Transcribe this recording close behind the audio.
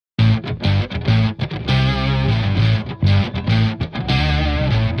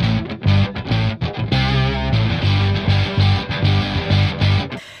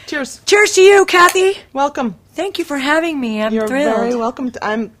Cheers. Cheers to you, Cathy. Welcome. Thank you for having me. You're thrilled. very welcome.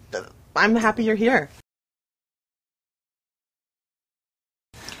 I'm happy you're here.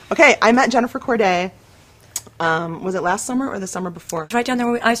 Okay, I met Jennifer Corday. Was it last summer or the summer before? Right down there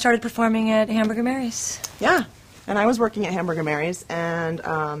where I started performing at Hamburger Mary's. Yeah, and I was working at Hamburger Mary's,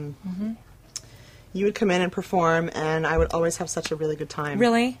 and you would come in and perform, and I would always have such a really good time.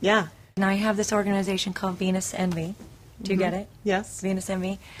 Really? Yeah. And I have this organization called Venus Envy. Do you get it? Yes. Venus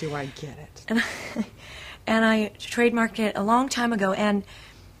Envy. Do I get it? And I trademarked it a long time ago, and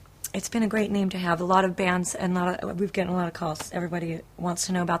it's been a great name to have. A lot of bands and we've gotten a lot of calls. Everybody wants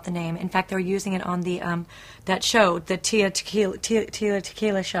to know about the name. In fact, they're using it on the that show, the Tia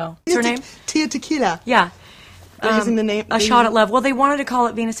Tequila show. What's her name? Tia Tequila. Yeah. They're using the name. A Shot at Love. Well, they wanted to call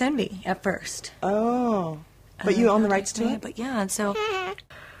it Venus Envy at first. Oh, but you own the rights to it. But yeah, and so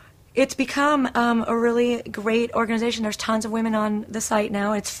it's become a really great organization. There's tons of women on the site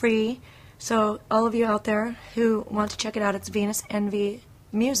now. It's free. So all of you out there who want to check it out, it's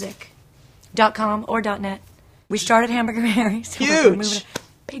VenusEnvyMusic.com or .net. We started Hamburger Mary's. Huge.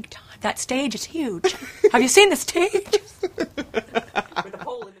 Big time. That stage is huge. Have you seen the stage? With the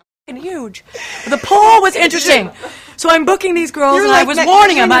pole in it. Huge. The pole was interesting. So I'm booking these girls, and I was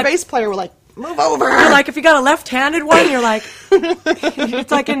warning them. The bass player were like, move over. You're like, if you got a left-handed one, you're like,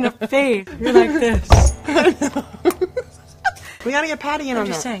 it's like in the face. You're like this. We got to get Patty in on that. I'm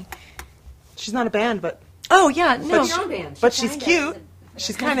just saying. She's not a band, but... Oh, yeah, no. But she's cute.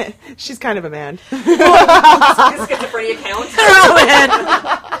 She's kind of a band. Schizophrenia counts.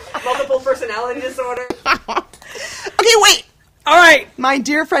 Multiple personality disorder. Okay, wait. All right. My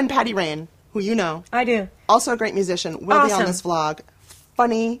dear friend Patty Rain, who you know. I do. Also a great musician, will be on Awesome. this vlog.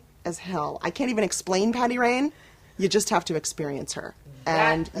 Funny as hell. I can't even explain Patty Rain. You just have to experience her.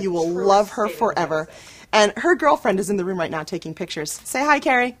 And you will love her forever. And her girlfriend is in the room right now taking pictures. Say hi,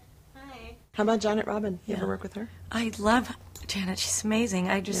 Carrie. Hi. How about Janet Robin? You ever work with her? I love Janet. She's amazing.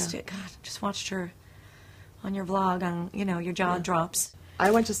 I just, just watched her on your vlog on, your jaw drops.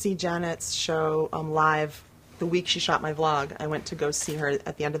 I went to see Janet's show live the week she shot my vlog. I went to go see her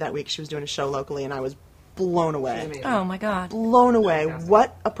at the end of that week. She was doing a show locally, and I was blown away. Oh, my God. Blown away.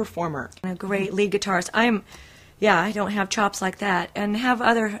 What a performer. A great lead guitarist. I don't have chops like that, and have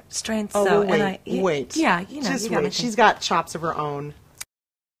other strengths. Oh, though. wait. Yeah, Just you got wait. She's got chops of her own.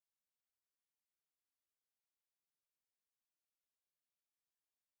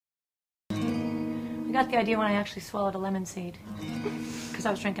 I got the idea when I actually swallowed a lemon seed, because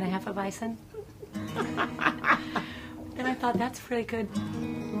I was drinking a half of bison. And I thought that's a pretty good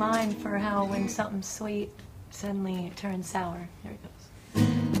line for how when something's sweet, suddenly it turns sour. There it goes.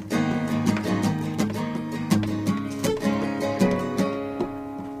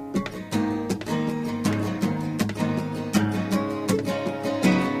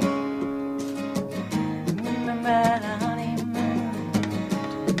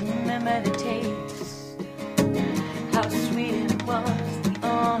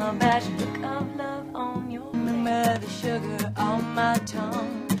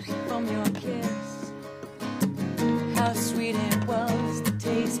 How sweet it was, the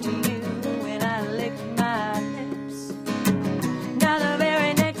taste of you when I licked my lips. Now the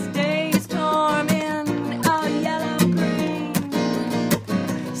very next day is torment, all yellow green.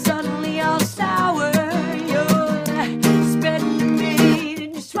 Suddenly all sour, you're spreading to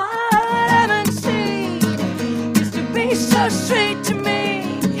me. Just what I haven't seen, used to be so sweet to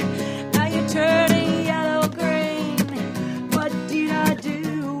me. Now you're turning yellow green. What did I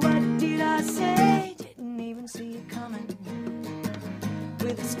do? What did I say? Didn't even see it coming.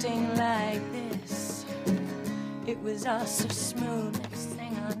 With a sting like this, it was all so smooth. Next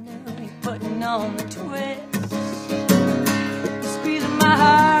thing I knew, you're putting on the twist. You're squeezing my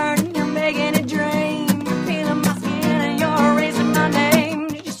heart and you're making it drain. You're feeling my skin and you're erasing my name.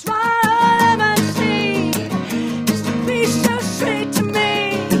 You just want to see, used to be so sweet to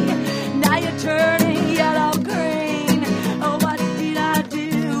me. Now you're turning yellow green. Oh, what did I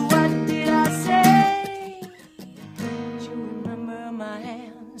do? What did I say? Do you remember my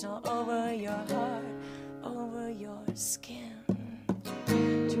hands all over your heart, over your skin? Do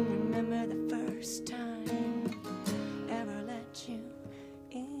you remember the first time ever let you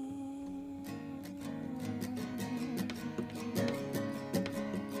in?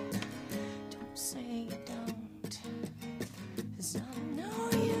 Don't say you don't, 'cause I know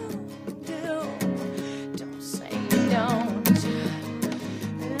you do. Don't say you don't,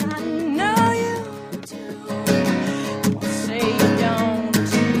 I know you do. Don't say you don't,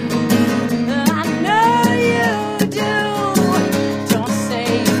 I know you do. Don't say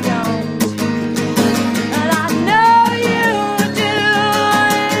you don't,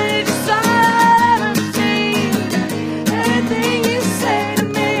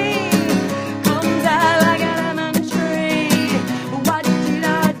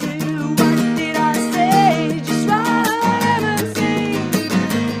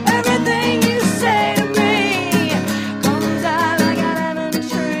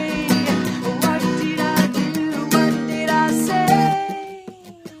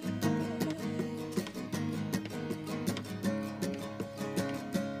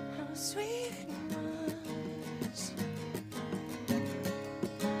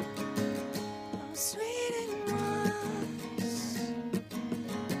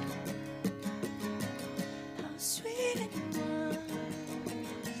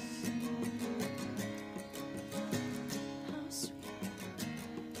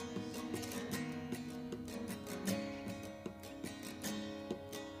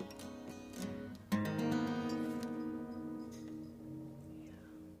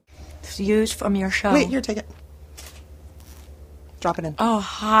 I've used from your show. Wait, here, take it. Drop it in. Oh,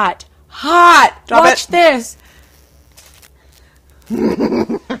 hot. Hot! Drop Watch it. this.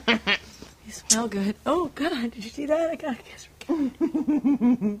 You smell good. Oh, God. Did you see that? I got to guess.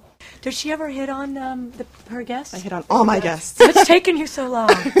 Does she ever hit on her guests? I hit on all my guests. What's taking you so long?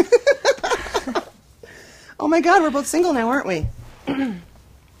 Oh my God, we're both single now, aren't we?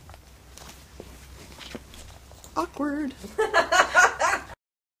 Awkward.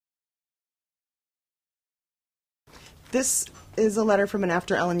 This is a letter from an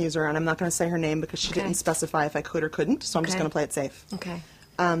After Ellen user, and I'm not going to say her name because she didn't specify if I could or couldn't, so I'm just Okay. going to play it safe. Okay.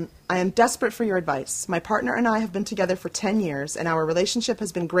 I am desperate for your advice. My partner and I have been together for 10 years, and our relationship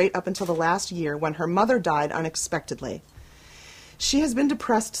has been great up until the last year when her mother died unexpectedly. She has been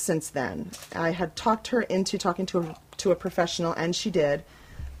depressed since then. I had talked her into talking to a professional, and she did,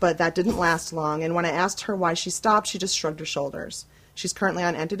 but that didn't last long, and when I asked her why she stopped, she just shrugged her shoulders. She's currently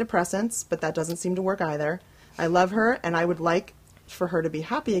on antidepressants, but that doesn't seem to work either. I love her, and I would like for her to be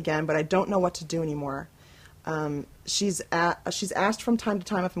happy again, but I don't know what to do anymore. She's asked from time to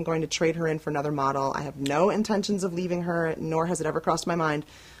time if I'm going to trade her in for another model. I have no intentions of leaving her, nor has it ever crossed my mind.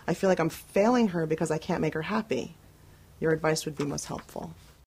 I feel like I'm failing her because I can't make her happy. Your advice would be most helpful.